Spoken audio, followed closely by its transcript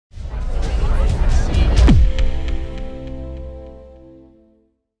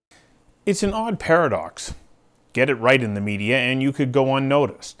It's an odd paradox. Get it right in the media and you could go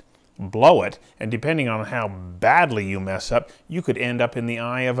unnoticed. Blow it, and depending on how badly you mess up, you could end up in the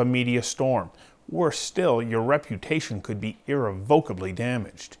eye of a media storm. Worse still, your reputation could be irrevocably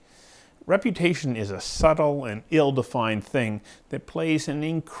damaged. Reputation is a subtle and ill-defined thing that plays an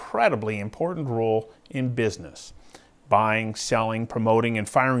incredibly important role in business. Buying, selling, promoting, and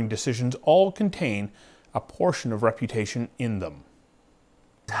firing decisions all contain a portion of reputation in them.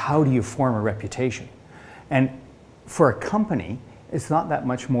 How do you form a reputation? And for a company, it's not that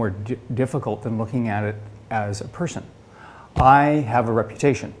much more difficult than looking at it as a person. I have a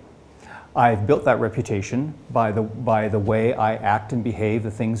reputation. I've built that reputation by the way I act and behave,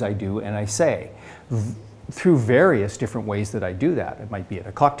 the things I do and I say, through various different ways that I do that. It might be at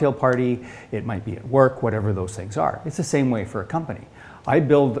a cocktail party, it might be at work, whatever those things are. It's the same way for a company.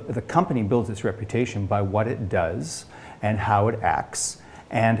 The company builds its reputation by what it does and how it acts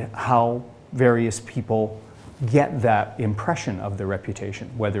and how various people get that impression of their reputation,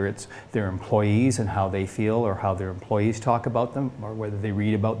 whether it's their employees and how they feel or how their employees talk about them or whether they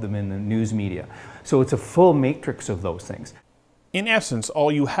read about them in the news media. So it's a full matrix of those things. In essence,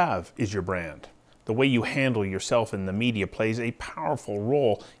 all you have is your brand. The way you handle yourself in the media plays a powerful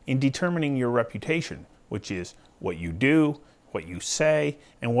role in determining your reputation, which is what you do, what you say,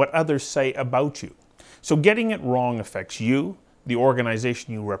 and what others say about you. So getting it wrong affects you, the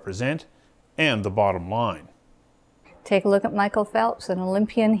organization you represent, and the bottom line. Take a look at Michael Phelps, an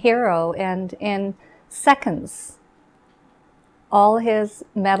Olympian hero, and in seconds, all his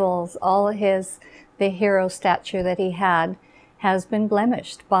medals, the hero stature that he had has been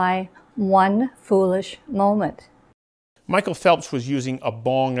blemished by one foolish moment. Michael Phelps was using a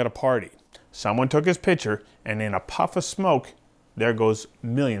bong at a party. Someone took his picture, and in a puff of smoke, there goes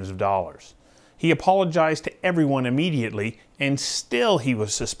millions of dollars. He apologized to everyone immediately, and still he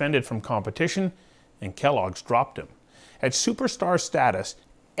was suspended from competition, and Kellogg's dropped him. At superstar status,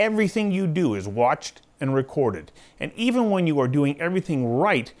 everything you do is watched and recorded. And even when you are doing everything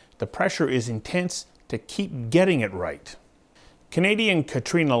right, the pressure is intense to keep getting it right. Canadian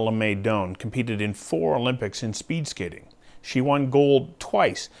Katrina LeMay-Doan competed in 4 Olympics in speed skating. She won gold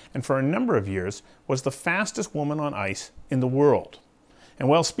twice, and for a number of years was the fastest woman on ice in the world. And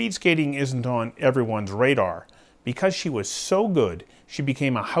while speed skating isn't on everyone's radar, because she was so good, she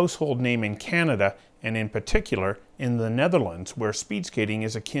became a household name in Canada and in particular in the Netherlands, where speed skating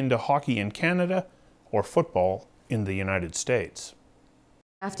is akin to hockey in Canada or football in the United States.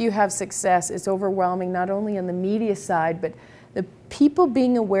 After you have success, it's overwhelming not only on the media side, but the people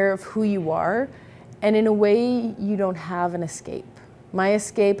being aware of who you are, and in a way you don't have an escape. My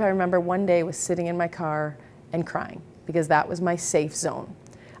escape, I remember one day, was sitting in my car and crying because that was my safe zone.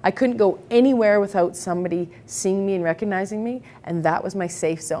 I couldn't go anywhere without somebody seeing me and recognizing me, and that was my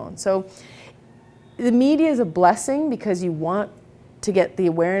safe zone. So the media is a blessing because you want to get the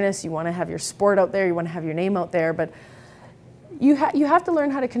awareness, you want to have your sport out there, you want to have your name out there, but you have to learn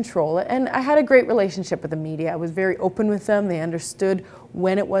how to control it. And I had a great relationship with the media. I was very open with them. They understood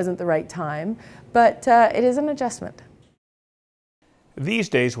when it wasn't the right time, but it is an adjustment. These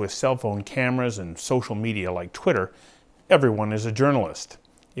days, with cell phone cameras and social media like Twitter, everyone is a journalist.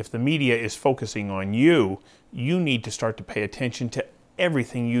 If the media is focusing on you, you need to start to pay attention to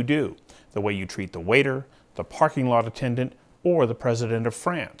everything you do. The way you treat the waiter, the parking lot attendant, or the President of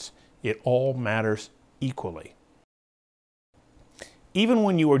France. It all matters equally. Even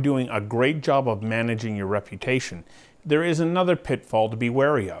when you are doing a great job of managing your reputation, there is another pitfall to be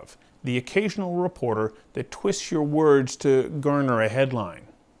wary of: the occasional reporter that twists your words to garner a headline.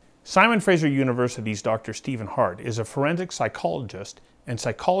 Simon Fraser University's Dr. Stephen Hart is a forensic psychologist and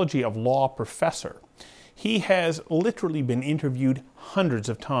psychology of law professor. He has literally been interviewed hundreds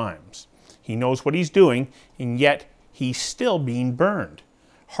of times. He knows what he's doing, and yet he's still being burned.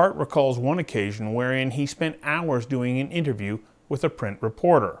 Hart recalls one occasion wherein he spent hours doing an interview with a print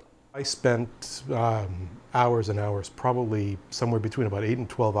reporter. I spent hours and hours, probably somewhere between about 8 and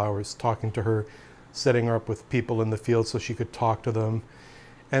 12 hours, talking to her, setting her up with people in the field so she could talk to them.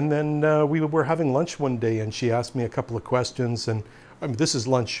 And then we were having lunch one day, and she asked me a couple of questions, and I mean, this is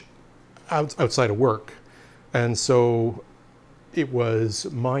lunch outside of work. And so it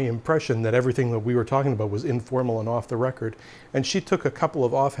was my impression that everything that we were talking about was informal and off the record. And she took a couple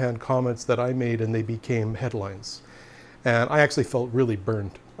of offhand comments that I made, and they became headlines. And I actually felt really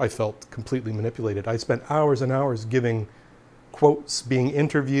burned. I felt completely manipulated. I spent hours and hours giving quotes, being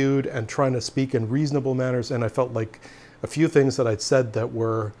interviewed, and trying to speak in reasonable manners, and I felt like a few things that I'd said that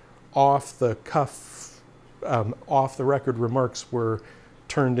were off the cuff, off the record remarks were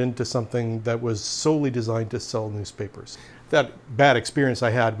turned into something that was solely designed to sell newspapers. That bad experience I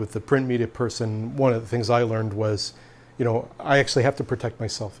had with the print media person, one of the things I learned was, you know, I actually have to protect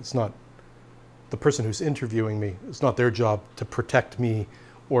myself. It's not the person who's interviewing me. It's not their job to protect me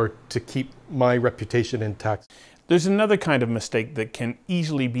or to keep my reputation intact. There's another kind of mistake that can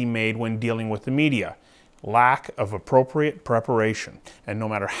easily be made when dealing with the media: lack of appropriate preparation. And no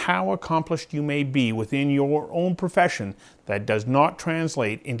matter how accomplished you may be within your own profession, that does not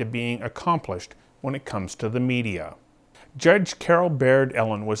translate into being accomplished when it comes to the media. Judge Carol Baird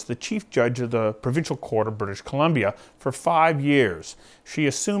Ellen was the Chief Judge of the Provincial Court of British Columbia for 5 years. She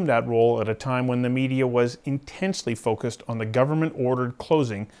assumed that role at a time when the media was intensely focused on the government-ordered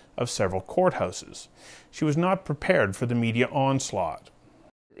closing of several courthouses. She was not prepared for the media onslaught.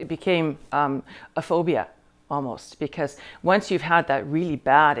 It became a phobia almost, because once you've had that really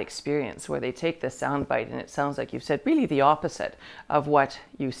bad experience where they take the soundbite and it sounds like you've said really the opposite of what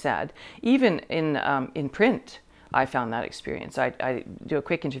you said, even in print, I found that experience. I do a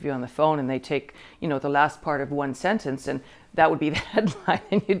quick interview on the phone and they take, you know, the last part of one sentence and that would be the headline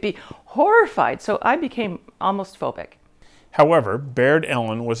and you'd be horrified. So I became almost phobic. However, Baird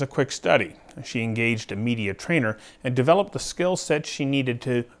Ellen was a quick study. She engaged a media trainer and developed the skill set she needed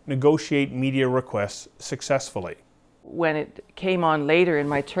to negotiate media requests successfully. When it came on later in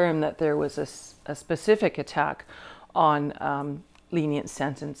my term that there was a specific attack on lenient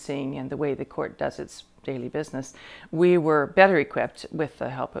sentencing and the way the court does its daily business, we were better equipped with the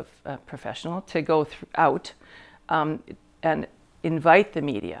help of a professional to go out and invite the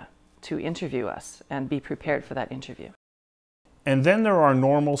media to interview us and be prepared for that interview. And then there are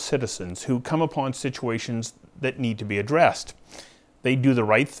normal citizens who come upon situations that need to be addressed. They do the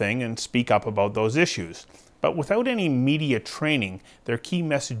right thing and speak up about those issues. But without any media training, their key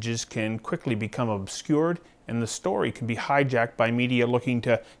messages can quickly become obscured and the story can be hijacked by media looking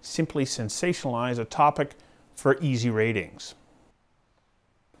to simply sensationalize a topic for easy ratings.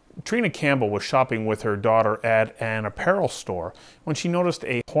 Trina Campbell was shopping with her daughter at an apparel store when she noticed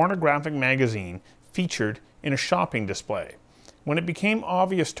a pornographic magazine featured in a shopping display. When it became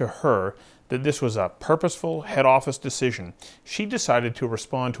obvious to her that this was a purposeful head office decision, she decided to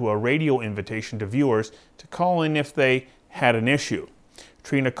respond to a radio invitation to viewers to call in if they had an issue.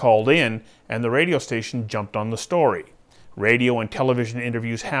 Trina called in and the radio station jumped on the story. Radio and television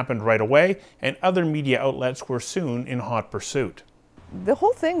interviews happened right away and other media outlets were soon in hot pursuit. The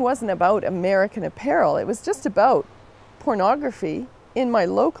whole thing wasn't about American Apparel. It was just about pornography in my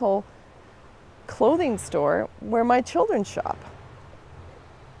local clothing store where my children shop.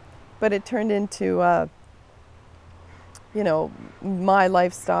 But it turned into, you know, my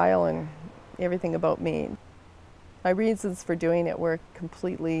lifestyle and everything about me. My reasons for doing it were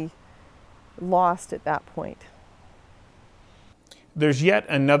completely lost at that point. There's yet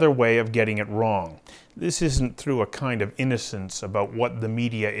another way of getting it wrong. This isn't through a kind of innocence about what the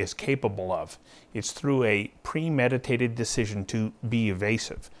media is capable of. It's through a premeditated decision to be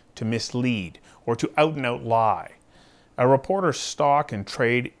evasive, to mislead, or to out and out lie. A reporter's stock and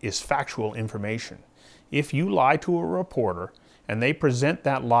trade is factual information. If you lie to a reporter and they present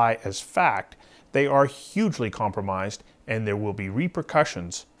that lie as fact, they are hugely compromised and there will be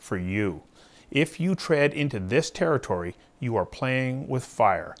repercussions for you. If you tread into this territory, you are playing with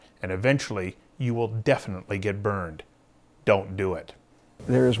fire and eventually you will definitely get burned. Don't do it.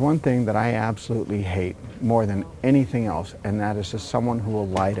 There is one thing that I absolutely hate more than anything else, and that is just someone who will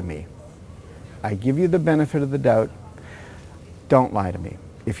lie to me. I give you the benefit of the doubt. Don't lie to me.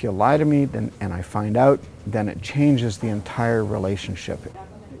 If you lie to me and I find out, then it changes the entire relationship.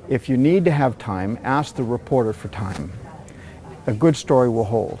 If you need to have time, ask the reporter for time. A good story will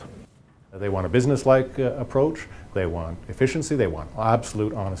hold. They want a business-like approach, they want efficiency, they want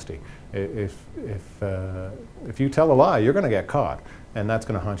absolute honesty. If you tell a lie, you're going to get caught, and that's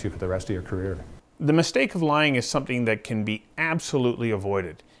going to haunt you for the rest of your career. The mistake of lying is something that can be absolutely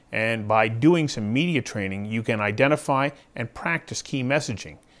avoided, and by doing some media training, you can identify and practice key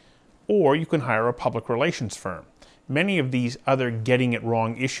messaging. Or you can hire a public relations firm. Many of these other getting it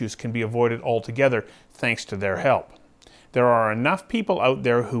wrong issues can be avoided altogether thanks to their help. There are enough people out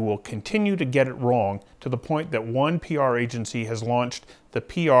there who will continue to get it wrong to the point that one PR agency has launched the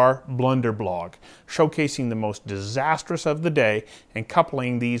PR Blunder blog, showcasing the most disastrous of the day and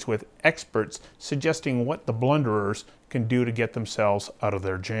coupling these with experts suggesting what the blunderers can do to get themselves out of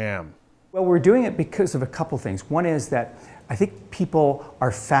their jam. Well, we're doing it because of a couple things. One is that I think people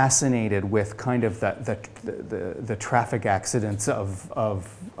are fascinated with kind of the traffic accidents of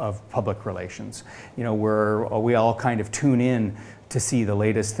public relations. You know, we all kind of tune in to see the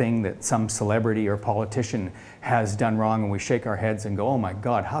latest thing that some celebrity or politician has done wrong, and we shake our heads and go, oh my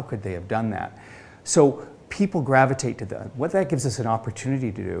God, how could they have done that? So people gravitate to that. What that gives us an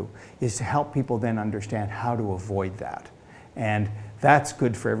opportunity to do is to help people then understand how to avoid that. And that's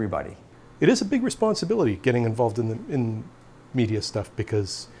good for everybody. It is a big responsibility getting involved in media stuff,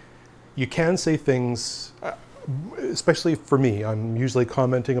 because you can say things, especially for me, I'm usually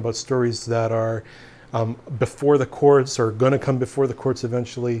commenting about stories that are before the courts or going to come before the courts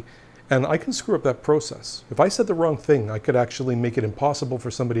eventually, and I can screw up that process. If I said the wrong thing, I could actually make it impossible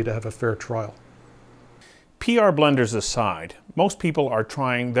for somebody to have a fair trial. PR blunders aside, most people are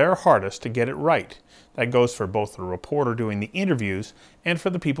trying their hardest to get it right. That goes for both the reporter doing the interviews and for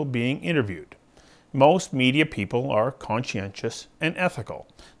the people being interviewed. Most media people are conscientious and ethical.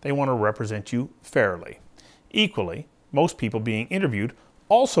 They want to represent you fairly. Equally, most people being interviewed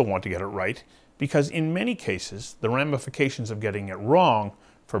also want to get it right, because in many cases, the ramifications of getting it wrong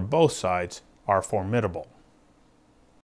for both sides are formidable.